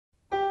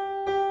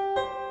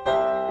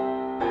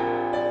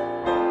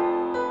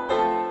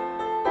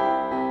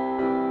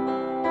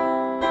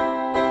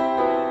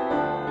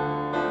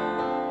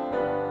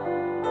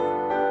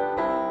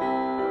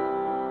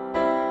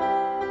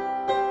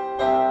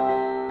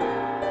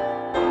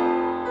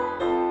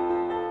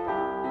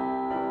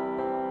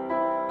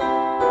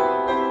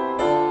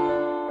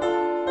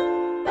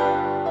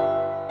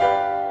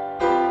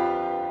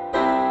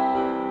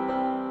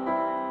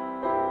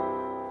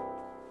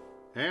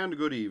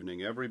Good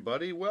evening,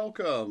 everybody.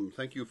 Welcome.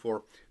 Thank you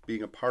for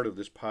being a part of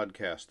this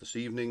podcast this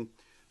evening,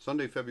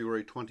 Sunday,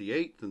 February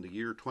 28th in the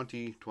year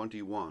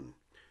 2021,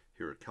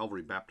 here at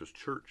Calvary Baptist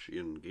Church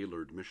in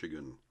Gaylord,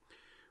 Michigan.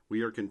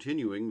 We are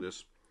continuing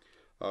this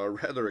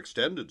rather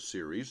extended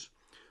series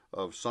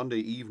of Sunday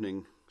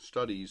evening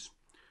studies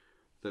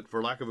that,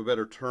 for lack of a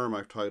better term,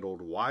 I've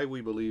titled, Why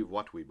We Believe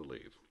What We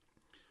Believe.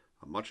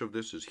 Much of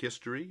this is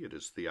history, it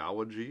is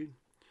theology,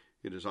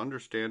 it is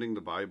understanding the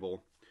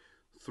Bible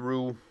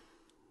through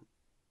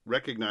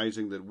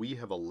recognizing that we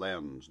have a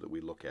lens that we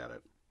look at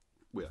it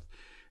with.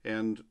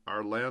 And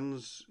our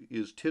lens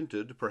is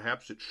tinted,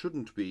 perhaps it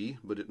shouldn't be,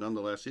 but it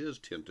nonetheless is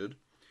tinted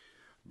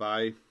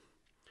by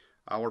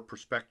our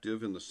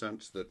perspective in the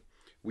sense that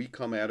we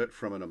come at it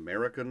from an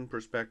American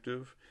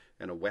perspective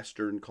and a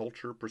Western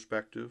culture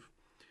perspective.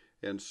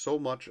 And so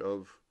much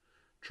of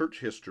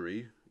church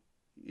history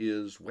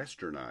is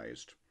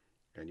westernized.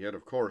 And yet,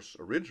 of course,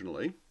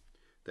 originally,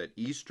 that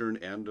eastern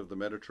end of the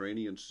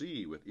Mediterranean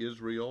Sea with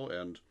Israel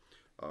and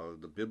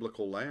the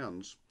biblical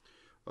lands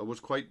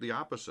was quite the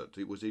opposite.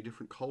 It was a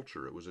different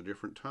culture. It was a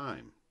different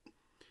time.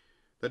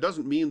 That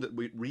doesn't mean that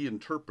we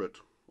reinterpret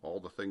all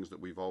the things that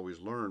we've always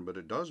learned, but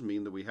it does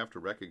mean that we have to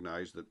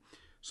recognize that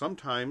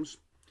sometimes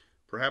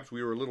perhaps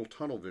we were a little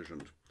tunnel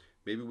visioned.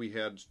 Maybe we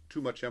had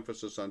too much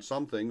emphasis on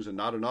some things and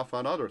not enough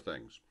on other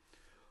things.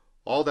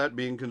 All that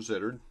being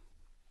considered,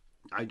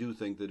 I do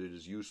think that it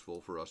is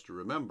useful for us to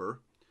remember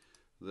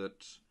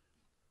that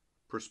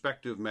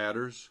perspective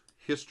matters,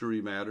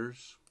 history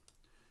matters,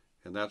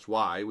 and that's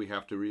why we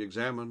have to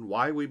re-examine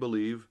why we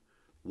believe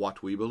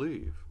what we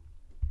believe.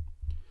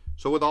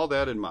 So with all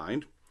that in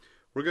mind,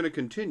 we're going to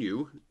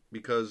continue,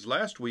 because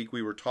last week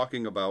we were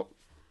talking about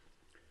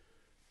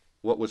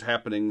what was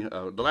happening,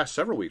 the last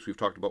several weeks we've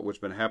talked about what's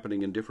been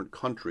happening in different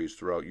countries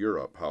throughout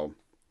Europe, how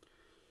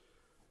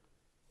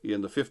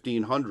in the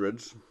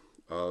 1500s,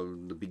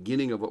 the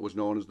beginning of what was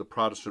known as the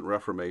Protestant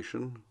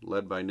Reformation,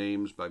 led by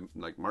names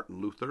like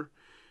Martin Luther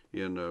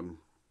in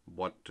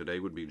what today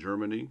would be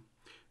Germany,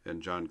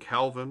 and John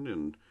Calvin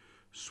in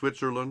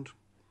Switzerland,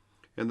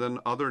 and then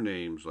other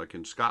names like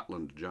in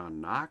Scotland, John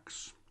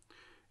Knox,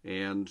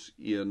 and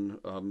in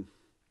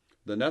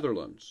the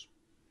Netherlands,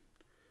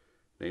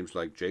 names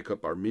like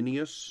Jacob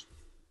Arminius.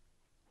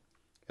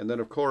 And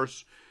then, of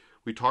course,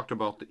 we talked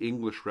about the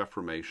English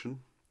Reformation,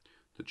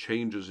 the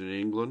changes in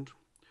England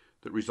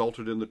that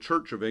resulted in the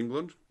Church of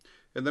England,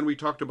 and then we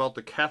talked about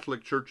the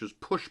Catholic Church's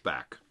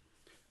pushback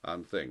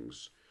on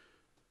things.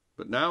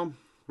 But now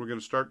we're going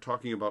to start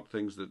talking about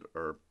things that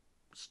are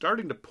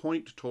starting to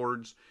point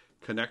towards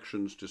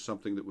connections to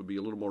something that would be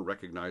a little more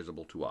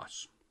recognizable to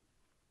us.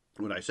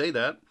 When I say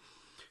that,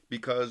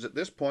 because at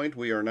this point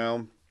we are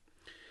now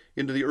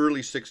into the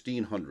early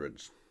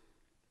 1600s.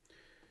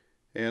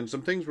 And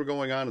some things were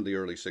going on in the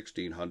early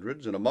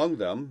 1600s, and among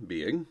them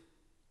being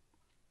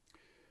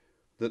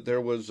that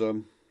there was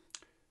a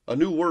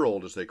new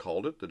world, as they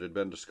called it, that had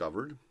been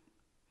discovered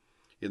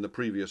in the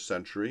previous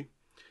century.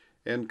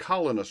 And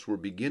colonists were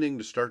beginning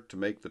to start to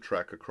make the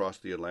trek across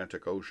the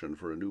Atlantic Ocean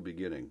for a new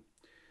beginning.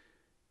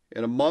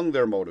 And among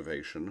their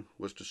motivation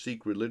was to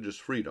seek religious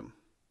freedom.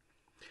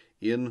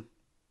 In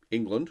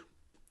England,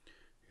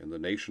 in the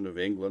nation of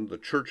England, the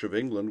Church of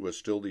England was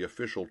still the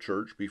official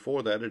church.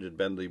 Before that, it had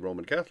been the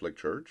Roman Catholic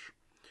Church.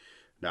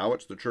 Now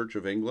it's the Church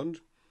of England.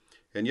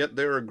 And yet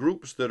there are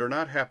groups that are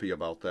not happy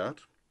about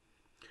that.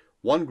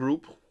 One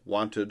group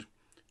wanted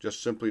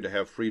just simply to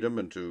have freedom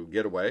and to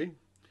get away.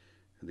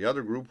 And the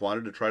other group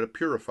wanted to try to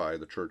purify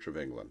the Church of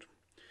England.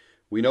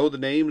 We know the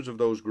names of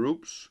those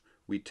groups.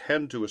 We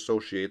tend to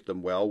associate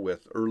them well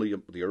with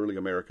the early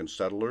American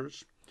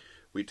settlers.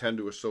 We tend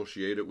to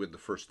associate it with the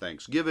first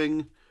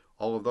Thanksgiving,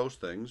 all of those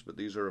things. But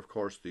these are, of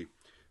course, the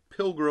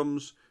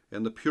Pilgrims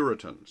and the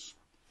Puritans.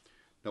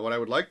 Now, what I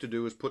would like to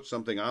do is put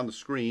something on the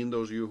screen.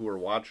 Those of you who are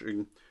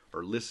watching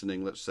or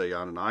listening, let's say,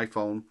 on an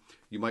iPhone,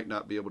 you might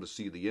not be able to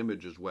see the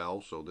image as well.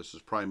 So this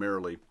is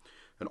primarily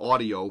an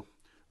audio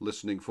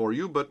listening for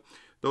you. But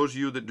those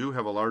of you that do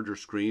have a larger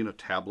screen, a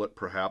tablet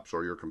perhaps,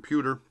 or your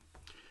computer,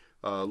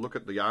 look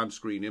at the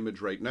on-screen image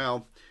right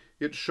now.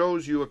 It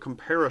shows you a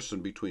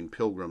comparison between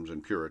Pilgrims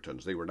and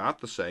Puritans. They were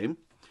not the same,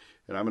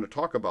 and I'm going to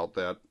talk about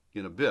that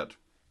in a bit.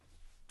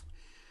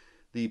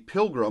 The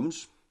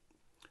Pilgrims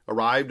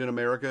arrived in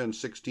America in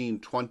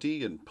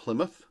 1620 in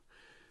Plymouth.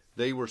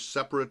 They were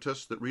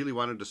separatists that really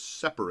wanted to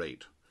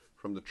separate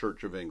from the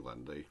Church of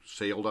England. They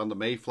sailed on the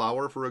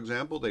Mayflower, for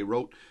example. They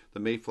wrote the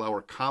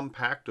Mayflower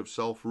Compact of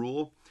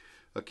Self-Rule.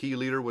 A key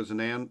leader was a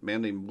man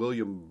named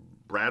William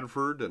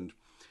Bradford, and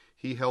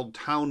he held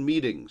town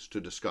meetings to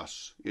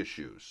discuss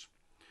issues.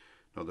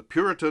 Now, the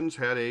Puritans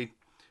had a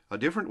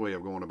different way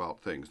of going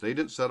about things. They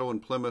didn't settle in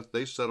Plymouth.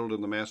 They settled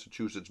in the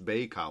Massachusetts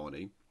Bay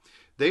Colony.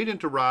 They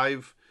didn't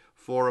arrive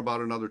for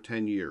about another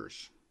 10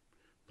 years,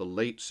 the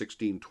late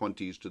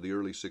 1620s to the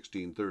early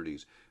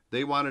 1630s.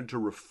 They wanted to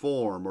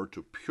reform or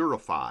to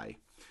purify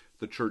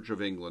the Church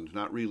of England,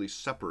 not really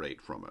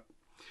separate from it.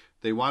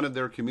 They wanted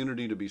their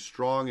community to be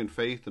strong in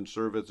faith and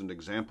serve as an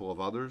example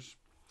of others.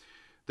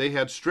 They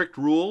had strict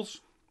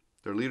rules.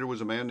 Their leader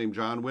was a man named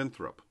John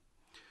Winthrop.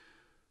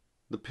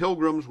 The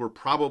Pilgrims were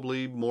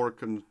probably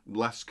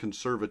less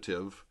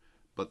conservative,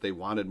 but they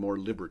wanted more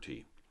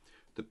liberty.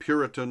 The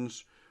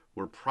Puritans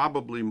were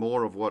probably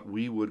more of what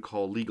we would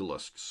call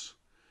legalists.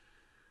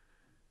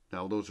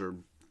 Now, those are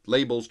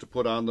labels to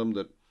put on them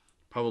that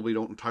probably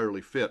don't entirely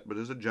fit, but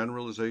as a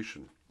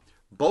generalization.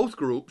 Both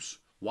groups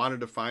wanted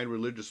to find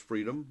religious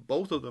freedom.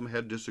 Both of them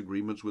had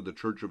disagreements with the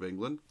Church of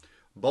England.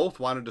 Both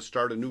wanted to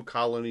start a new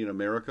colony in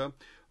America.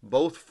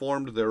 Both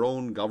formed their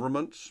own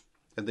governments,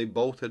 and they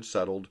both had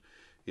settled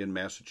in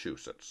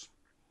Massachusetts.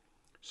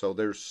 So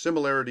there's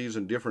similarities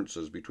and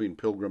differences between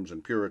Pilgrims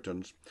and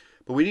Puritans,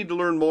 but we need to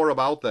learn more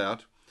about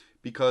that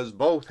because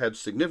both had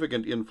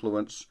significant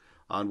influence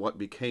on what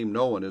became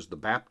known as the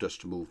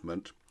Baptist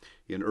movement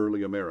in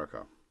early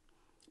America.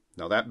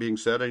 Now, that being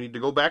said, I need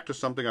to go back to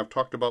something I've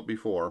talked about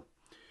before,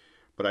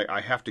 but I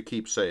have to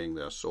keep saying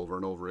this over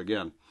and over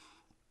again.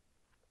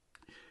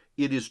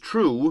 It is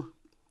true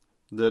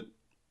that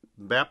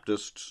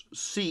Baptists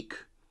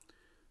seek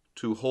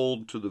to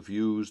hold to the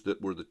views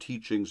that were the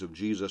teachings of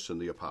Jesus and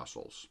the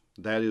apostles.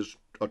 That is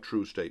a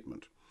true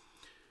statement.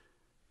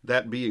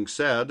 That being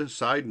said,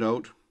 side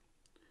note,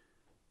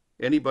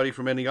 anybody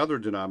from any other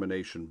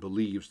denomination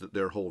believes that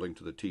they're holding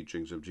to the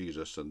teachings of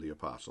Jesus and the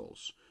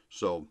apostles.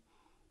 So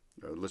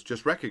let's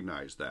just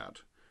recognize that.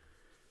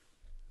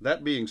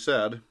 That being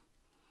said,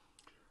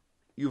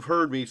 you've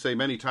heard me say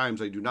many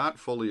times I do not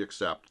fully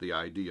accept the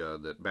idea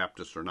that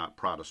Baptists are not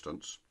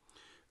Protestants,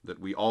 that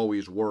we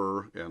always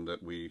were, and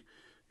that we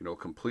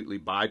completely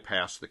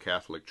bypass the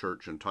Catholic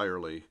Church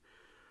entirely.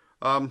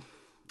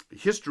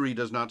 History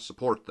does not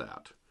support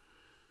that.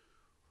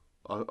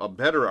 A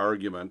better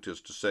argument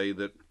is to say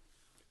that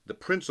the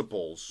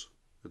principles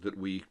that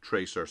we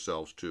trace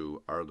ourselves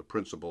to are the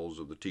principles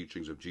of the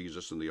teachings of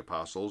Jesus and the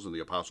apostles and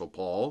the Apostle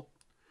Paul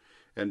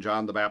and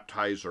John the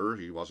Baptizer.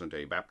 He wasn't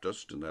a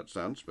Baptist in that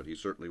sense, but he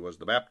certainly was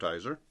the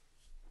baptizer.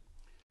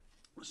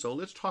 So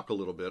let's talk a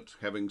little bit,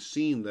 having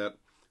seen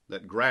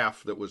that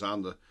graph that was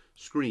on the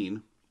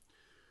screen.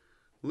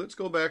 Let's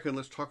go back and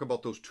let's talk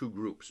about those two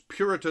groups,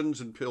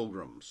 Puritans and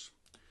Pilgrims.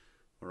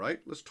 All right,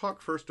 let's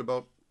talk first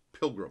about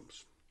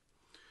Pilgrims.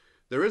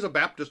 There is a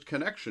Baptist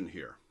connection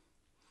here.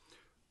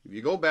 If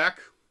you go back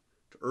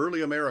to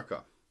early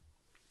America,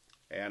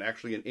 and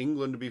actually in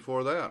England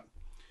before that,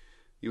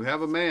 you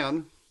have a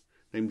man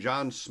named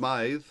John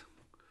Smythe,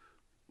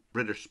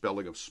 British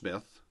spelling of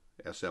Smith,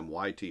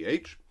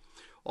 S-M-Y-T-H,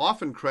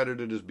 often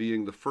credited as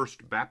being the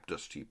first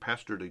Baptist. He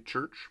pastored a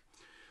church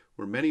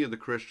where many of the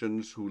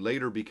Christians who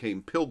later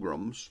became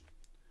Pilgrims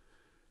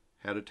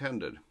had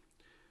attended.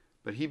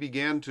 But he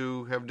began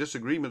to have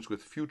disagreements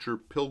with future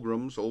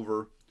Pilgrims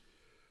over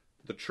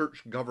the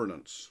church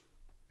governance,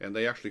 and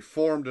they actually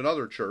formed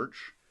another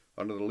church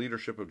under the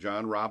leadership of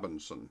John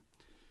Robinson.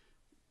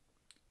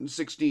 In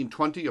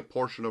 1620, a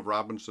portion of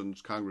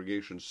Robinson's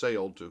congregation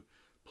sailed to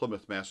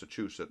Plymouth,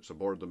 Massachusetts,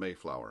 aboard the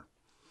Mayflower.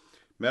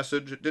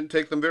 Message, it didn't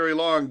take them very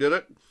long, did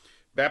it?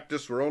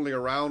 Baptists were only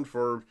around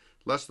for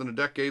less than a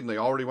decade, and they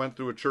already went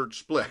through a church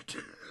split.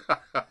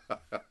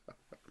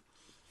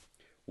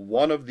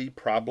 One of the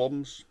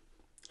problems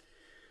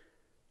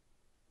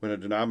when a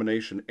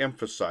denomination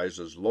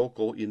emphasizes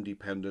local,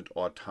 independent,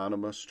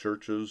 autonomous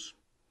churches,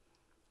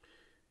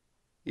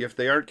 if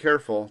they aren't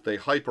careful, they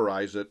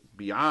hyperize it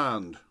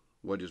beyond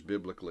what is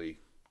biblically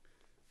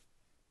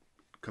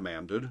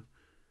commanded,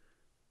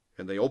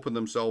 and they open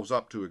themselves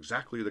up to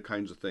exactly the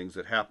kinds of things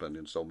that happen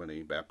in so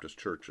many Baptist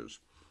churches.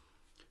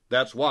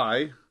 That's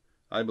why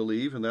I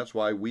believe, and that's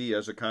why we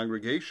as a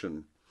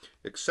congregation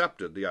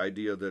accepted the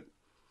idea that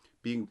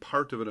being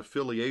part of an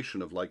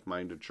affiliation of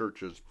like-minded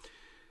churches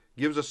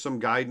gives us some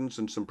guidance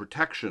and some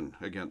protection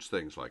against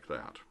things like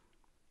that.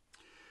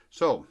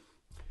 So,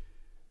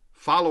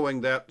 following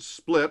that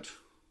split,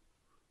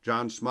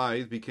 John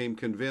Smythe became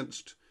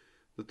convinced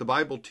that the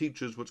Bible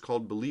teaches what's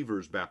called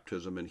believer's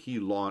baptism, and he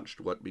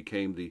launched what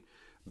became the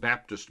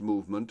Baptist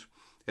movement.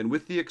 And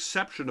with the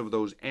exception of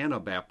those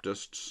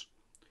Anabaptists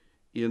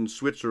in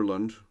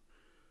Switzerland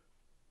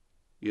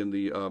in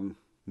the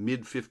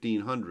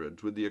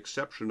mid-1500s, with the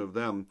exception of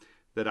them,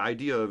 that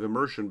idea of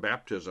immersion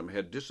baptism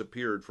had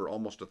disappeared for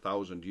almost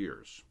 1,000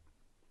 years.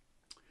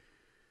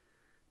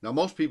 Now,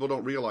 most people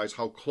don't realize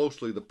how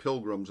closely the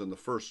Pilgrims and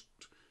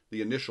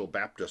the initial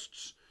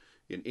Baptists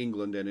in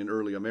England and in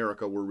early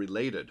America were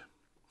related.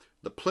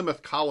 The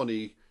Plymouth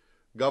colony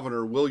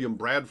governor William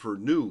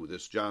Bradford knew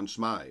this John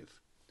Smythe,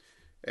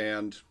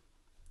 and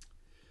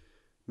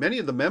many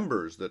of the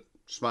members that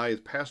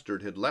Smythe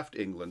pastored had left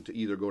England to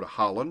either go to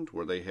Holland,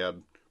 where they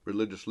had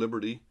religious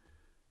liberty,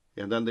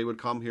 and then they would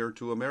come here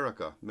to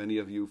America. Many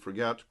of you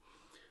forget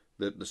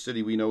that the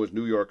city we know as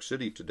New York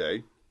City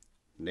today,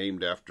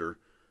 named after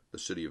the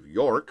city of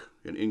York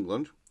in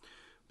England,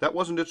 that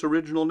wasn't its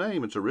original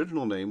name. Its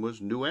original name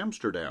was New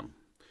Amsterdam,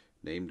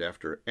 named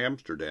after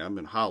Amsterdam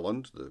in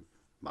Holland, the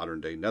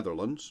modern-day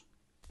Netherlands.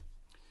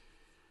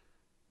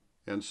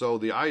 And so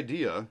the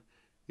idea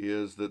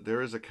is that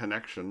there is a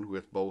connection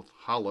with both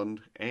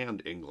Holland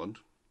and England.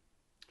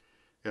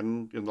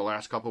 And in the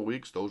last couple of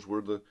weeks, those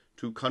were the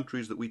two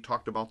countries that we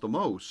talked about the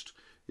most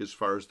as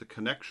far as the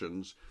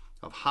connections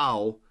of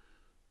how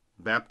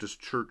Baptist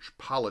church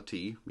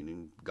polity,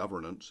 meaning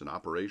governance and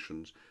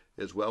operations,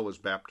 as well as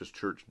Baptist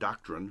church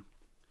doctrine,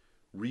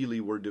 really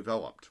were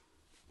developed.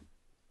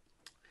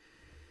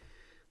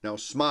 Now,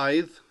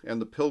 Smythe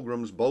and the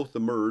Pilgrims both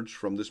emerged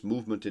from this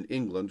movement in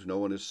England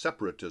known as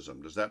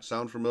separatism. Does that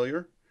sound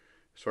familiar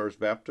as far as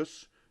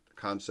Baptists? The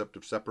concept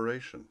of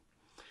separation.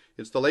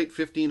 It's the late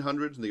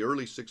 1500s and the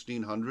early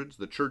 1600s.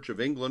 The Church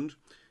of England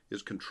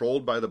is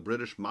controlled by the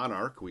British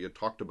monarch. We had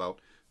talked about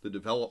the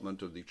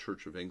development of the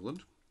Church of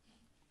England.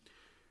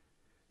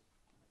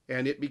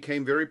 And it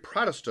became very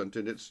Protestant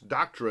in its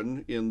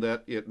doctrine in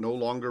that it no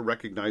longer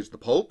recognized the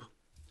Pope,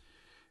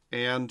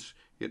 and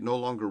it no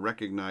longer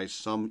recognized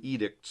some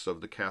edicts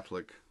of the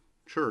Catholic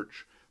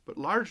Church, but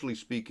largely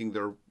speaking,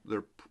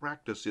 their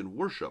practice in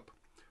worship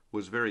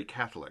was very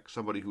Catholic.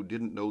 Somebody who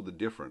didn't know the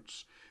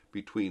difference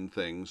between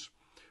things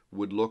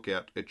would look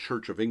at a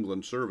Church of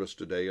England service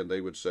today and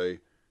they would say,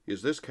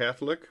 is this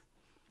Catholic?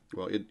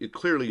 Well, it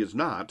clearly is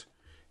not,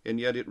 and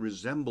yet it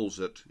resembles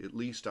it, at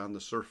least on the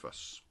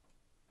surface.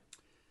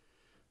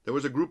 There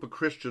was a group of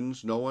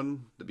Christians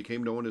that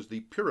became known as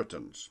the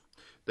Puritans.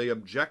 They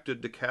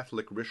objected to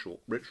Catholic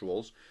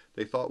rituals.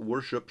 They thought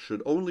worship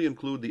should only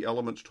include the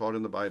elements taught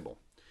in the Bible.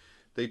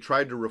 They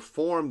tried to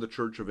reform the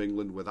Church of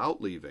England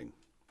without leaving.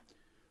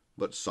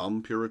 But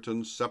some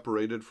Puritans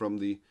separated from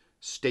the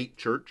state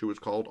church, it was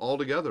called,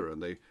 altogether,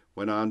 and they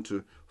went on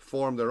to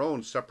form their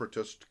own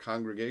separatist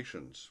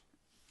congregations.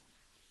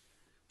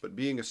 But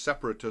being a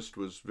separatist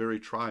was very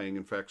trying.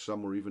 In fact,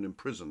 some were even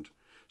imprisoned.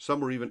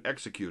 Some were even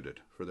executed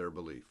for their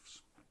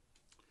beliefs.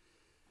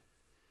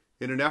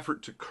 In an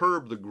effort to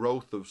curb the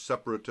growth of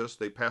separatists,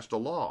 they passed a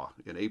law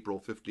in April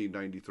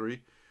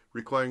 1593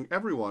 requiring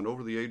everyone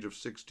over the age of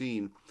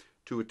 16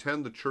 to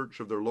attend the church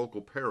of their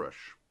local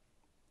parish,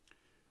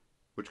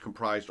 which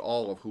comprised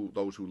all of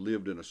those who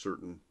lived in a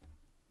certain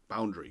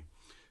boundary.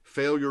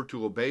 Failure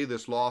to obey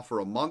this law for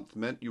a month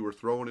meant you were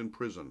thrown in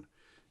prison.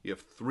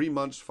 If 3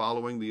 months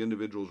following the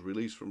individual's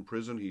release from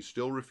prison he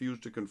still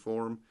refused to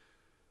conform,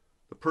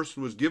 the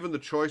person was given the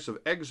choice of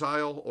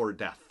exile or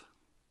death.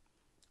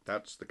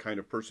 That's the kind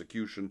of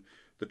persecution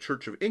the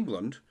Church of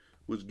England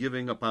was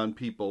giving upon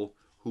people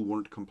who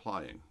weren't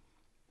complying.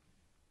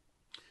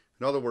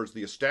 In other words,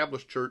 the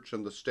established church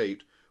and the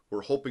state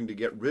were hoping to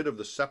get rid of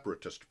the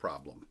separatist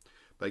problem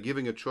by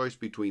giving a choice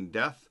between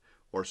death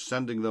or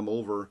sending them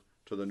over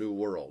to the New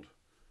World.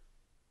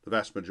 The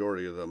vast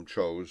majority of them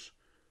chose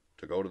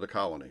to go to the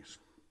colonies,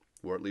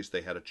 or at least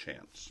they had a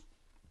chance.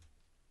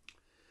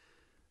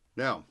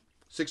 Now,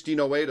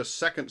 1608, a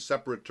second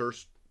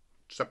separatist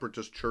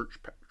church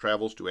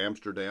travels to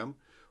Amsterdam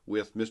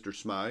with Mr.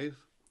 Smythe,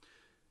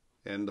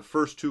 and the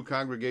first two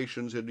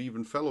congregations had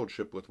even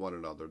fellowship with one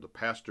another. The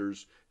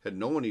pastors had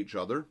known each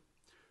other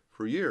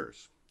for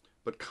years,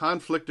 but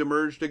conflict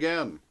emerged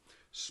again.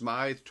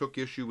 Smythe took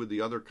issue with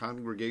the other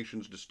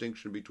congregation's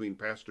distinction between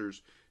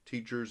pastors,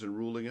 teachers, and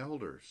ruling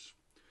elders.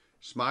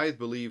 Smythe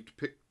believed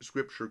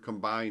Scripture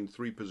combined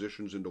three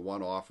positions into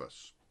one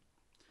office.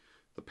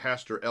 The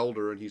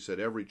pastor-elder, and he said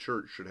every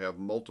church should have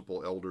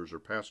multiple elders or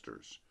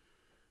pastors.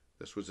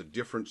 This was a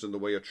difference in the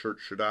way a church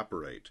should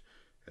operate.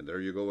 And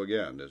there you go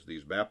again, as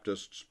these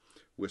Baptists,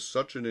 with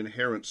such an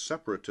inherent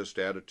separatist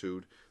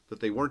attitude that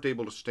they weren't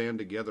able to stand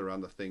together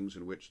on the things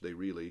in which they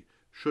really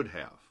should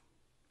have.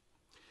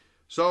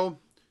 So,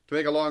 to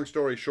make a long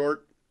story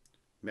short,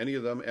 many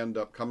of them end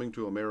up coming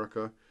to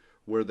America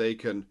where they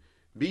can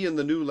be in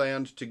the new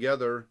land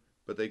together,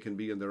 but they can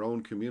be in their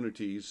own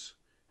communities,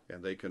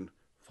 and they can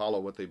follow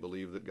what they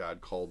believe that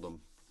God called them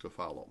to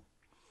follow.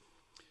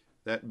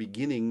 That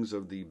beginnings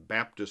of the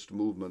Baptist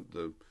movement,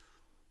 the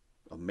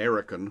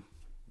American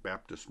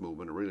Baptist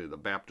movement, or really the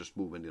Baptist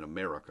movement in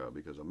America,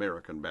 because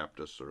American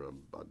Baptists are a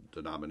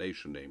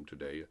denomination name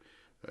today,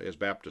 as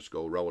Baptists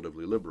go,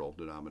 relatively liberal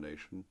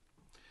denomination.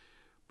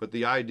 But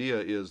the idea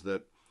is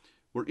that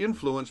we're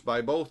influenced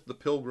by both the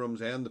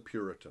Pilgrims and the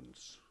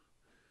Puritans.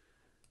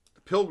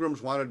 The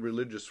Pilgrims wanted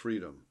religious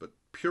freedom, but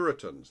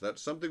Puritans,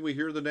 that's something we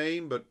hear the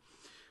name, but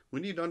we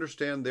need to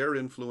understand their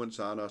influence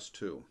on us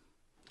too.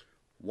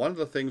 One of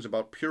the things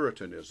about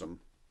Puritanism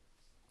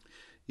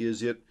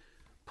is it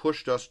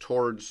pushed us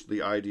towards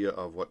the idea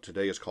of what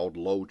today is called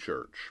low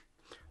church.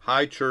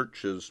 High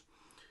church is,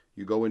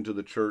 you go into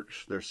the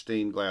church, there's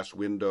stained glass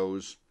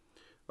windows,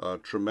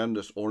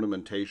 tremendous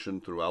ornamentation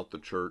throughout the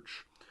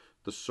church.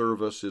 The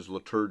service is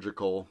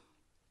liturgical,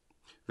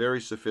 very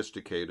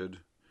sophisticated,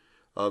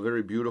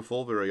 very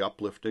beautiful, very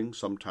uplifting,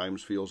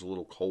 sometimes feels a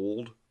little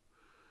cold.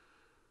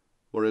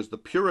 Whereas the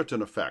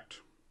Puritan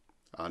effect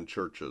on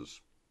churches,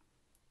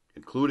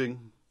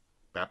 including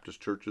Baptist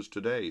churches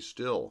today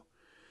still,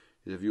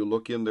 if you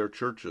look in their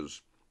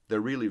churches, they're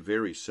really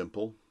very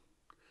simple.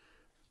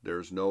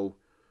 There's no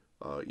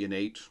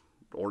innate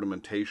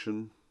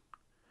ornamentation.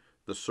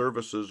 The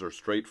services are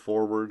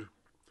straightforward,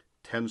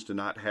 tends to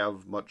not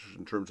have much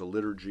in terms of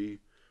liturgy,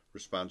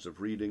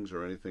 responsive readings,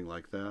 or anything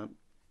like that.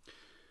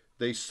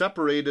 They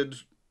separated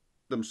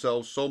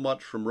themselves so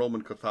much from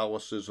Roman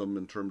Catholicism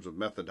in terms of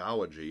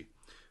methodology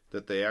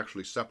that they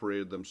actually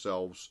separated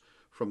themselves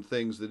from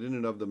things that in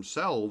and of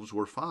themselves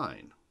were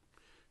fine.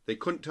 They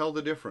couldn't tell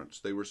the difference.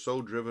 They were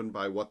so driven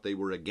by what they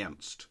were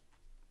against.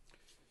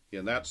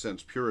 In that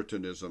sense,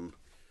 Puritanism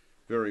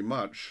very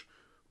much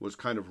was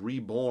kind of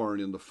reborn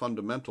in the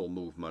fundamental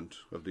movement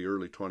of the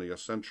early 20th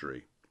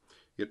century.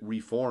 It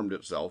reformed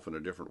itself in a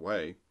different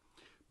way,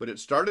 but it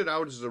started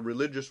out as a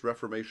religious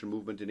Reformation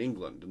movement in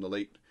England in the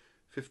late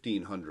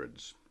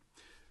 1500s.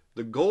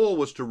 The goal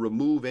was to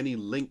remove any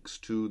links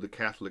to the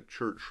Catholic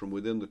Church from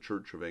within the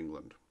Church of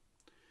England.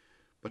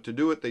 But to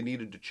do it, they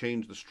needed to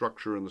change the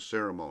structure and the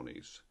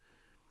ceremonies.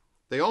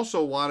 They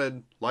also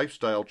wanted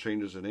lifestyle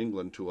changes in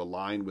England to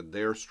align with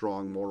their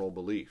strong moral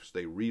beliefs.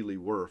 They really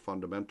were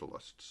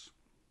fundamentalists.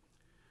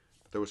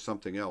 But there was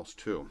something else,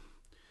 too.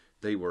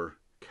 They were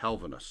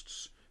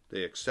Calvinists.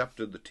 They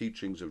accepted the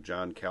teachings of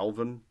John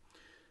Calvin,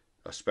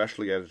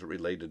 especially as it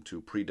related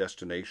to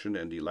predestination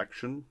and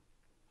election.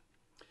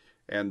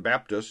 And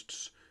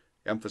Baptists,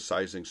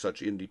 emphasizing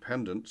such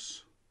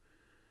independence,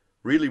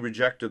 really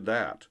rejected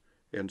that.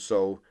 And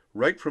so,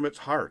 right from its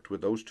heart,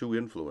 with those two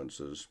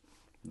influences,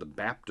 the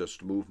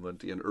Baptist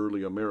movement in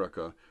early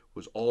America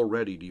was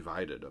already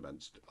divided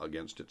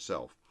against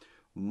itself.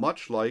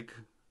 Much like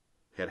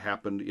had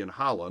happened in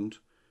Holland,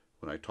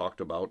 when I talked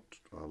about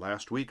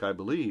last week, I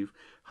believe,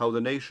 how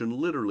the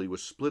nation literally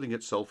was splitting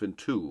itself in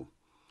two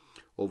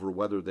over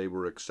whether they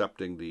were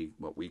accepting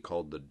what we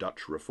called the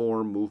Dutch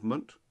Reform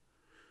movement,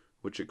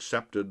 which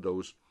accepted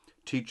those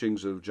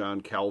teachings of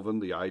John Calvin,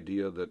 the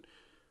idea that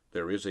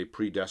there is a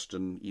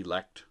predestined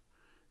elect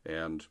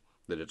and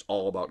that it's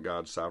all about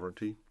God's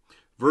sovereignty,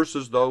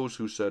 versus those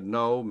who said,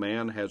 no,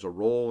 man has a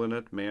role in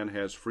it, man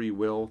has free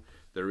will,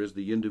 there is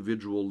the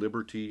individual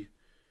liberty.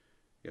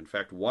 In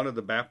fact, one of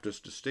the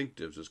Baptist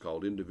distinctives is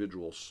called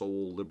individual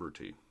soul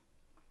liberty.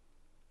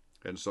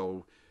 And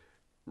so,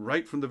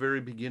 right from the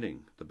very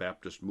beginning, the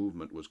Baptist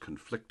movement was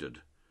conflicted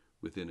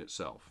within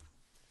itself.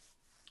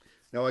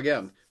 Now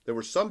again, there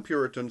were some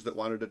Puritans that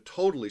wanted to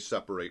totally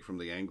separate from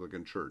the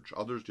Anglican Church.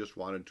 Others just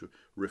wanted to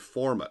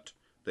reform it.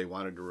 They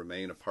wanted to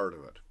remain a part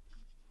of it.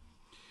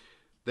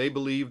 They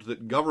believed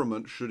that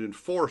government should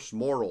enforce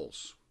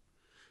morals.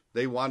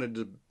 They wanted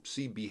to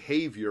see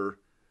behavior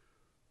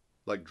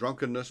like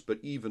drunkenness, but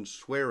even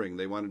swearing.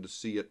 They wanted to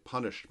see it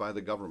punished by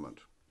the government.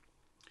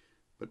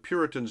 But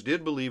Puritans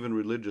did believe in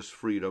religious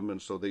freedom,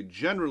 and so they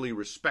generally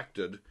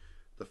respected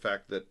the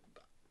fact that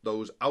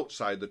those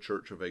outside the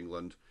Church of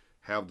England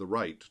have the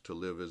right to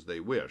live as they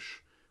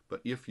wish.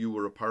 But if you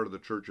were a part of the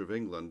Church of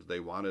England,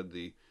 they wanted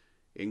the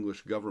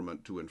English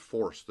government to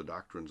enforce the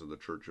doctrines of the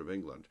Church of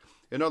England.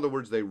 In other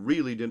words, they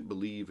really didn't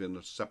believe in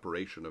the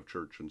separation of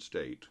church and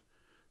state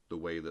the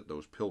way that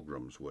those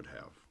Pilgrims would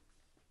have.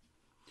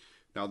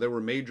 Now, there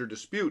were major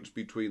disputes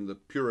between the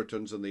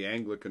Puritans and the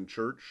Anglican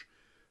Church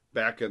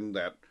back in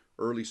that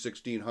early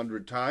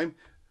 1600 time.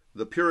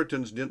 The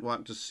Puritans didn't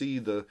want to see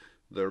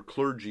their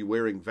clergy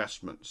wearing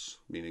vestments,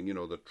 meaning,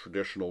 the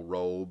traditional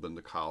robe and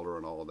the collar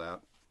and all of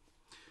that.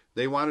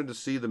 They wanted to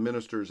see the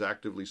ministers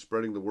actively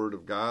spreading the word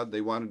of God.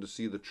 They wanted to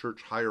see the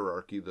church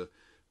hierarchy,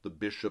 the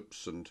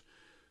bishops and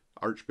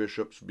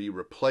archbishops, be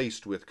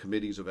replaced with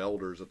committees of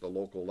elders at the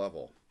local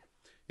level.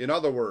 In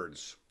other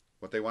words,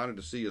 what they wanted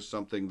to see is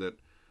something that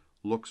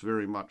looks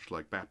very much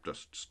like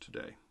Baptists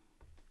today.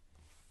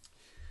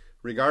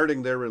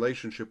 Regarding their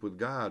relationship with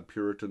God,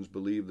 Puritans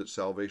believed that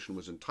salvation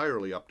was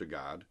entirely up to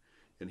God,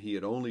 and he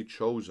had only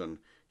chosen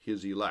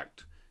his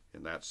elect.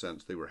 In that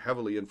sense, they were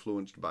heavily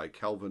influenced by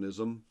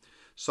Calvinism,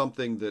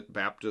 something that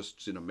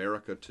Baptists in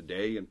America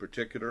today in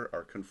particular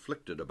are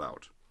conflicted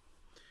about.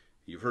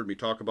 You've heard me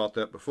talk about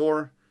that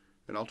before,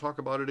 and I'll talk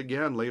about it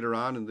again later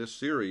on in this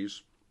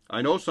series.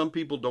 I know some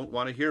people don't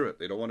want to hear it.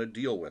 They don't want to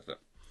deal with it.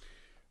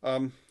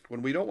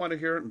 When we don't want to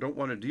hear it and don't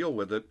want to deal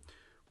with it,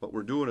 what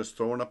we're doing is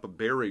throwing up a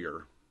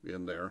barrier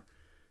in there,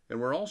 and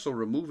we're also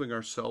removing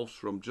ourselves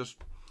from just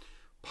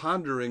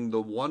pondering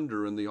the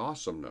wonder and the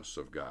awesomeness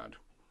of God.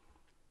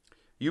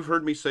 You've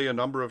heard me say a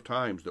number of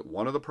times that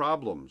one of the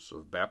problems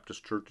of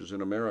Baptist churches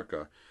in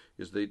America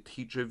is they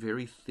teach a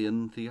very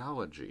thin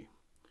theology.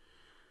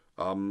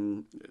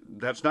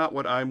 That's not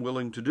what I'm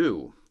willing to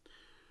do.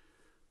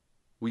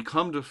 We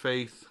come to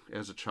faith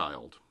as a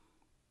child.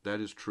 That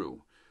is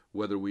true.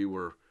 Whether we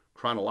were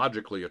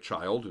chronologically a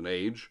child in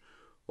age,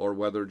 or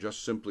whether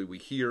just simply we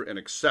hear and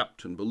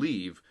accept and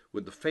believe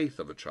with the faith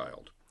of a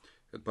child.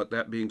 But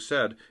that being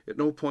said, at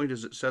no point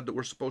is it said that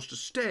we're supposed to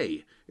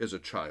stay as a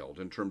child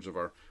in terms of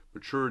our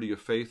maturity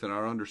of faith and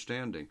our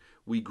understanding.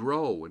 We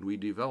grow and we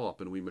develop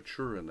and we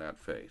mature in that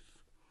faith.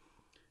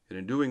 And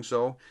in doing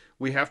so,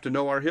 we have to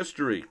know our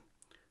history.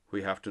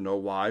 We have to know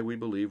why we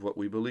believe what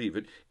we believe.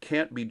 It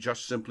can't be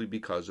just simply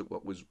because of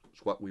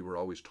what we were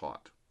always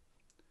taught.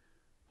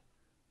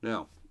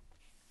 Now,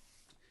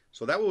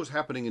 so that was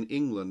happening in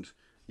England.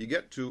 You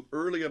get to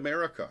early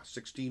America,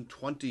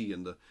 1620,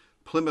 and the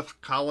Plymouth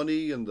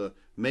colony and the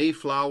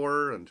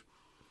Mayflower, and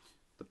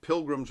the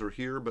Pilgrims are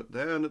here. But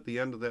then at the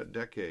end of that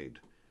decade,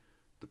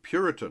 the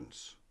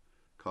Puritans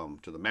come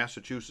to the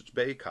Massachusetts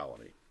Bay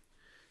Colony,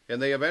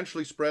 and they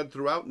eventually spread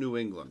throughout New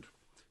England.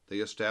 They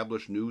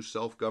established new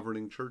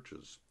self-governing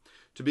churches.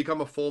 To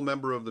become a full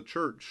member of the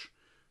church,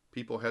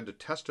 people had to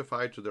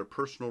testify to their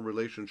personal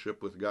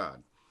relationship with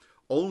God.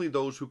 Only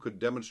those who could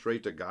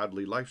demonstrate a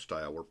godly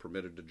lifestyle were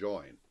permitted to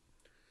join.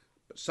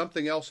 But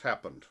something else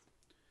happened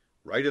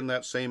right in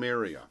that same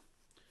area,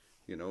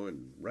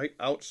 and right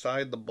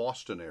outside the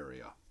Boston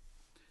area.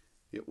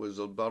 It was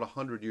about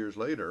 100 years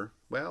later.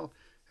 Well,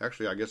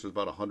 actually, I guess it was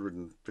about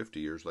 150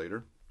 years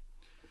later.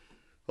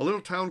 A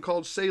little town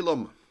called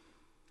Salem.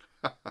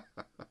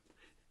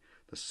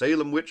 The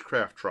Salem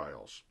witchcraft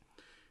trials.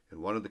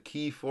 And one of the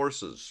key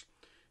forces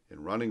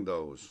in running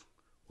those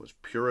was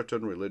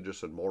Puritan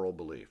religious and moral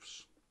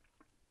beliefs.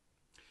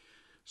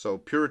 So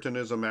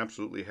Puritanism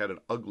absolutely had an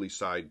ugly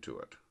side to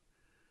it.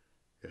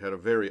 It had a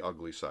very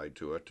ugly side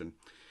to it. And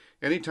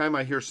anytime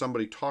I hear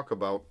somebody talk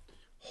about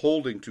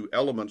holding to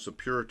elements of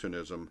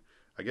Puritanism,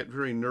 I get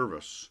very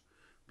nervous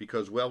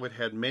because, well, it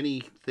had many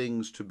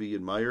things to be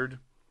admired.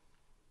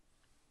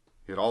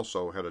 It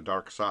also had a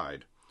dark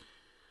side.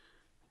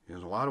 In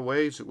a lot of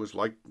ways, it was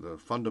like the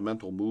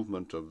fundamental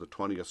movement of the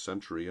 20th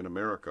century in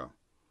America.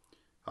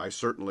 I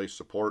certainly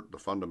support the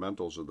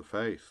fundamentals of the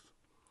faith.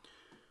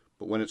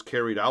 But when it's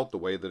carried out the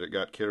way that it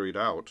got carried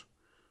out,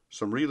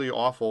 some really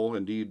awful,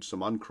 indeed some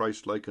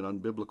unchristlike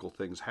and unbiblical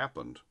things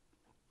happened.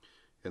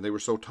 And they were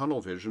so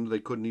tunnel visioned they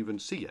couldn't even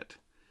see it.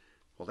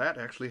 Well, that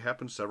actually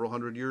happened several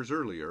hundred years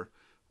earlier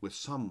with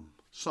some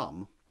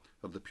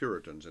of the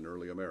Puritans in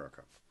early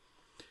America.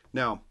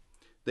 Now,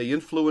 they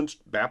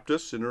influenced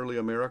Baptists in early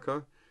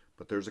America,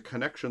 but there's a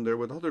connection there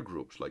with other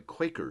groups like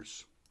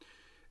Quakers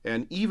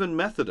and even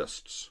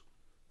Methodists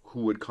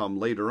who would come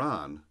later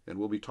on, and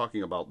we'll be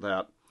talking about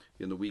that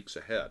in the weeks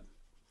ahead.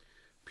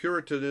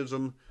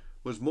 Puritanism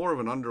was more of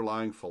an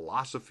underlying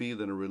philosophy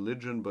than a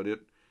religion, but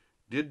it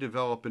did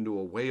develop into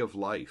a way of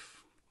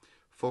life,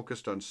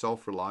 focused on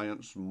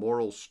self-reliance,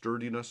 moral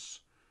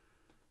sturdiness,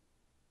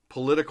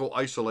 political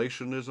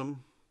isolationism,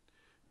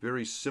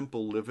 very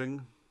simple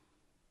living.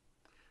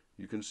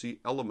 You can see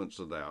elements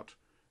of that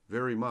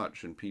very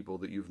much in people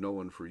that you've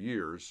known for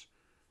years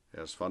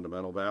as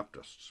fundamental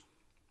Baptists.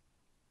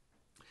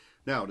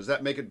 Now, does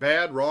that make it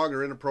bad, wrong,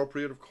 or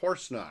inappropriate? Of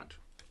course not.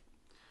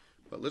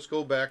 But let's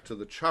go back to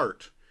the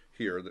chart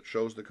here that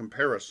shows the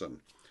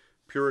comparison,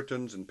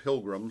 Puritans and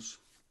Pilgrims,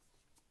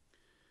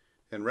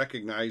 and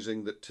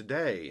recognizing that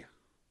today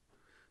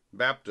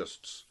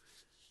Baptists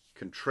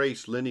can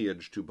trace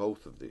lineage to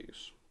both of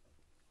these.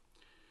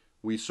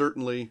 We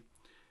certainly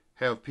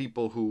have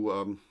people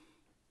who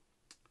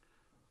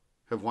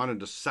have wanted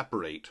to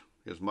separate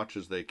as much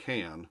as they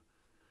can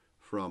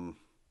from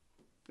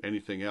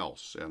anything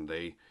else, and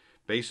they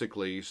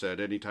basically said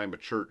anytime a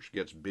church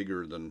gets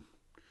bigger than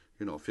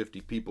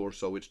 50 people or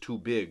so, it's too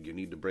big. You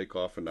need to break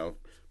off and now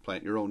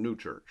plant your own new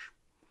church.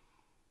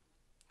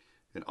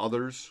 And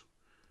others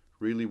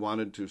really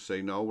wanted to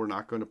say, no, we're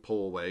not going to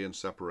pull away and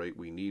separate.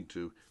 We need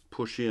to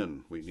push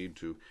in. We need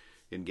to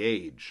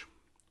engage.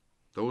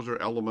 Those are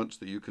elements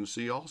that you can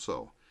see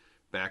also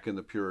back in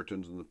the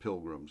Puritans and the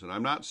Pilgrims. And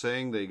I'm not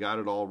saying they got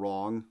it all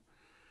wrong.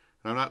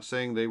 And I'm not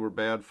saying they were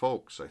bad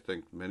folks. I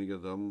think many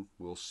of them,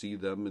 will see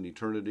them in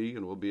eternity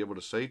and we'll be able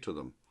to say to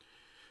them,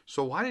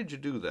 so why did you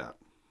do that?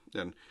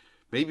 And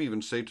maybe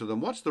even say to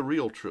them, what's the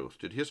real truth?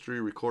 Did history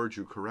record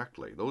you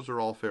correctly? Those are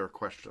all fair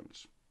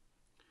questions.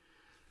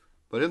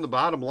 But in the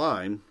bottom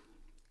line,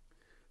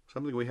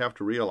 something we have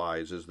to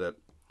realize is that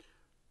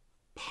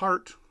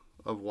part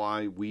of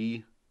why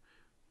we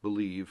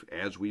believe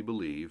as we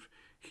believe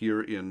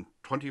here in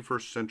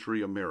 21st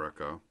century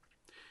America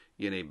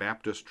in a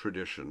Baptist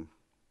tradition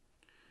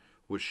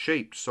was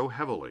shaped so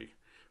heavily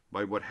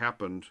by what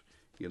happened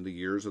in the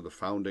years of the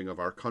founding of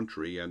our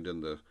country and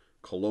in the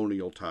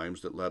colonial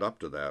times that led up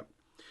to that,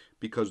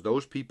 because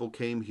those people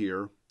came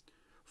here,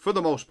 for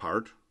the most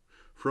part,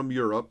 from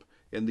Europe,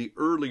 and the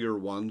earlier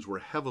ones were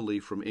heavily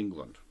from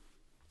England.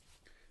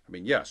 I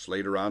mean, yes,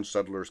 later on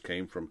settlers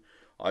came from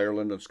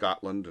Ireland and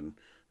Scotland and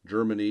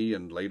Germany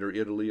and later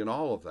Italy and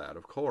all of that,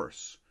 of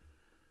course.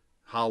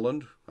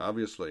 Holland,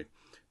 obviously.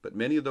 But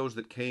many of those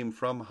that came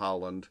from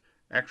Holland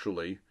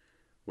actually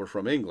were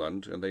from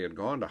England, and they had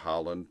gone to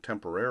Holland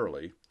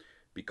temporarily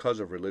because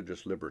of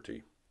religious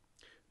liberty.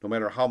 No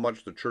matter how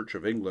much the Church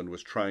of England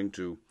was trying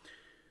to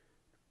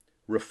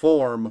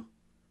reform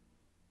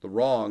the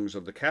wrongs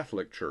of the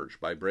Catholic Church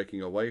by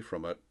breaking away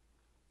from it,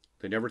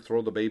 they never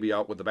throw the baby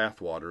out with the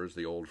bathwater, is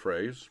the old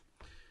phrase.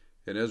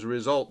 And as a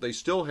result, they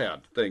still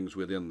had things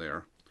within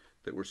there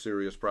that were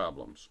serious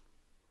problems.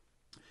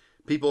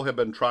 People have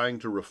been trying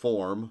to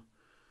reform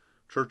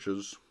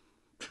churches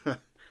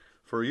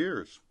for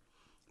years,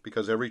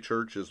 because every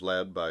church is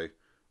led by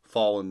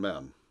fallen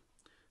men,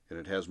 and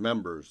it has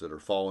members that are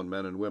fallen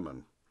men and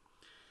women.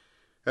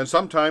 And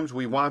sometimes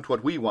we want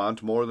what we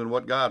want more than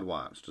what God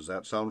wants. Does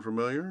that sound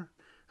familiar?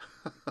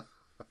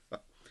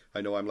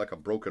 I know I'm like a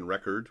broken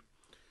record.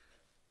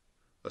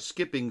 A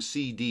skipping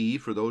CD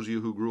for those of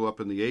you who grew up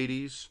in the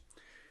 80s,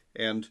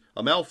 and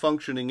a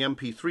malfunctioning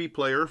MP3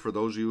 player for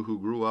those of you who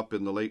grew up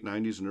in the late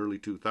 90s and early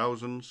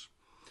 2000s,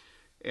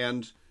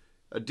 and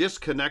a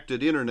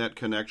disconnected internet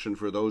connection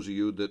for those of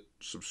you that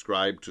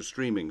subscribe to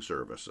streaming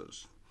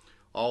services.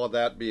 All of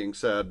that being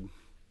said,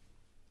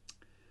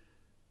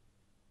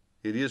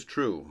 it is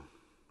true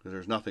that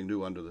there's nothing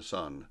new under the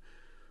sun.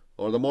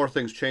 Or the more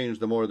things change,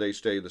 the more they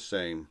stay the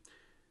same.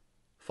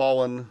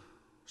 Fallen,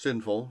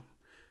 sinful,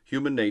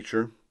 human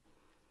nature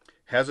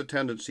has a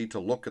tendency to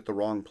look at the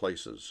wrong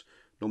places,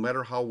 no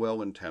matter how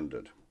well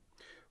intended.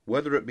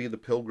 Whether it be the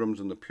Pilgrims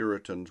and the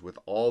Puritans with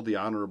all the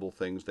honorable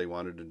things they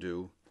wanted to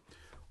do,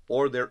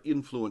 or their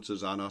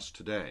influences on us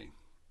today.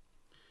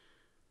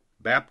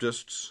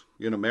 Baptists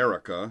in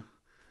America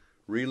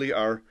really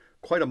are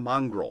quite a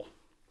mongrel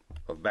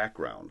of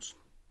backgrounds.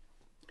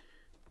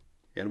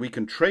 And we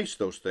can trace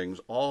those things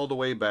all the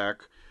way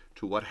back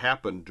to what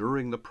happened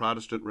during the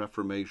Protestant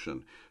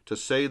Reformation. To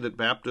say that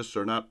Baptists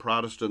are not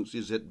Protestants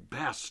is at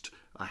best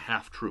a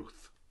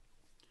half-truth.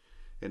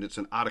 And it's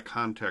an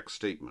out-of-context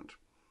statement.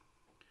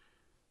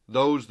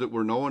 Those that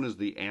were known as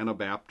the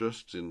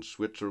Anabaptists in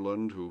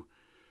Switzerland, who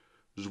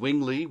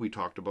Zwingli, we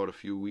talked about a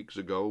few weeks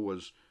ago,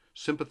 was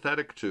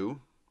sympathetic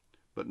to,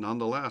 but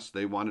nonetheless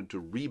they wanted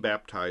to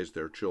rebaptize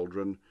their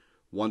children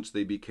once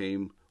they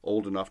became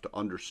old enough to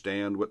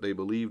understand what they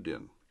believed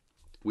in.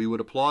 We would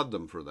applaud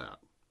them for that.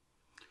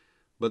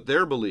 But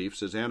their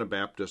beliefs as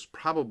Anabaptists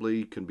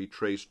probably can be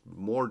traced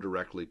more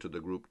directly to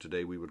the group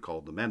today we would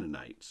call the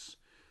Mennonites,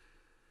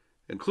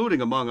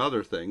 including, among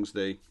other things,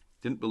 they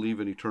didn't believe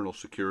in eternal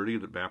security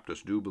that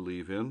Baptists do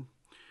believe in,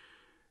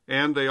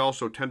 and they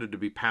also tended to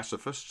be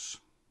pacifists,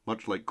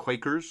 much like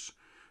Quakers,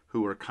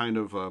 who are kind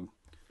of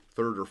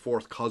third or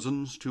fourth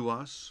cousins to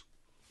us.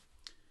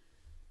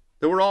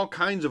 There were all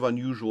kinds of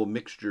unusual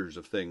mixtures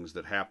of things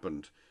that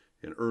happened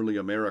in early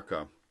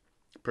America,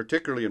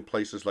 particularly in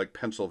places like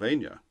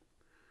Pennsylvania.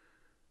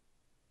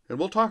 And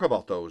we'll talk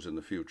about those in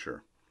the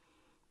future.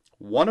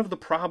 One of the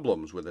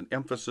problems with an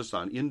emphasis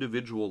on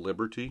individual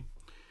liberty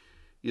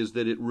is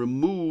that it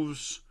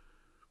removes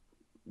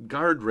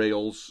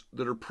guardrails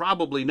that are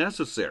probably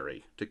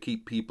necessary to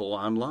keep people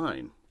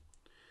online.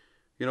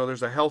 You know,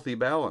 there's a healthy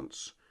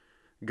balance.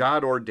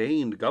 God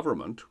ordained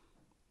government.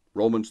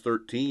 Romans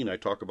 13, I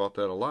talk about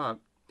that a lot.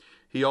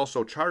 He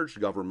also charged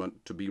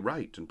government to be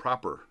right and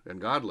proper and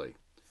godly.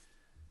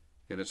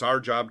 And it's our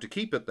job to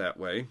keep it that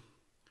way.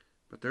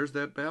 But there's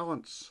that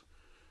balance.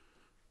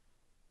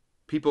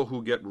 People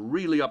who get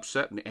really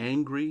upset and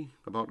angry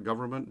about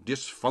government,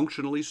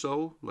 dysfunctionally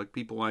so, like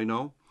people I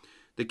know,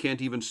 they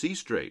can't even see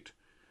straight.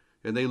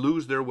 And they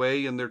lose their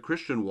way in their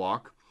Christian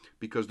walk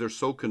because they're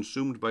so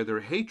consumed by their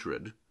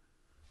hatred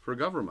for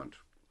government.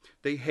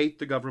 They hate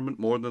the government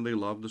more than they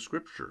love the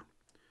Scripture.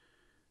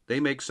 They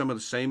make some of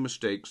the same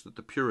mistakes that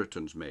the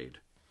Puritans made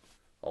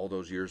all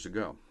those years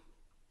ago.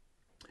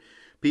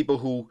 People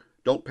who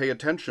don't pay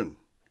attention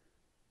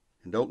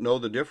and don't know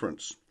the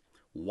difference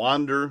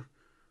wander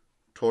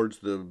towards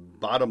the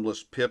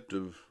bottomless pit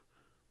of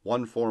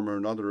one form or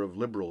another of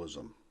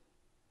liberalism.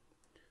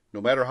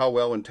 No matter how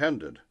well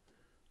intended,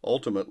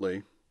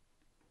 ultimately,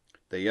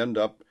 they end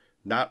up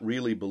not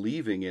really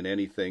believing in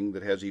anything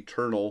that has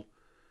eternal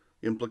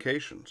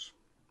implications.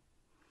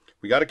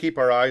 We got to keep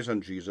our eyes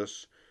on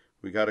Jesus.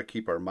 We got to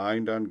keep our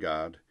mind on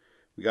God.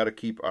 We got to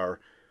keep our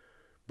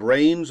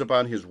brains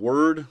upon His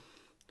Word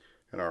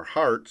and our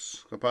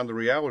hearts upon the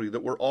reality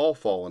that we're all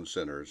fallen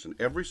sinners, and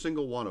every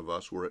single one of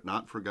us, were it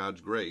not for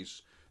God's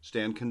grace,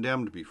 stand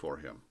condemned before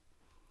Him.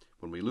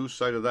 When we lose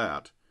sight of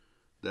that,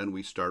 then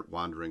we start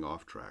wandering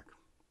off track.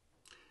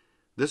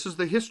 This is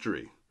the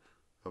history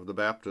of the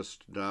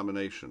Baptist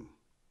denomination.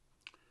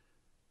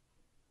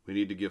 We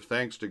need to give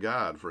thanks to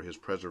God for His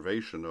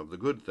preservation of the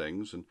good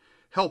things and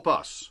help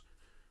us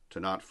to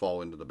not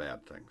fall into the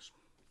bad things.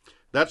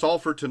 That's all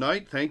for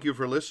tonight. Thank you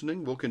for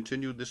listening. We'll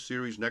continue this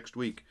series next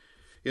week.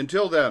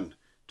 Until then,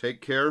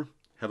 take care,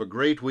 have a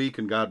great week,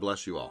 and God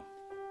bless you all.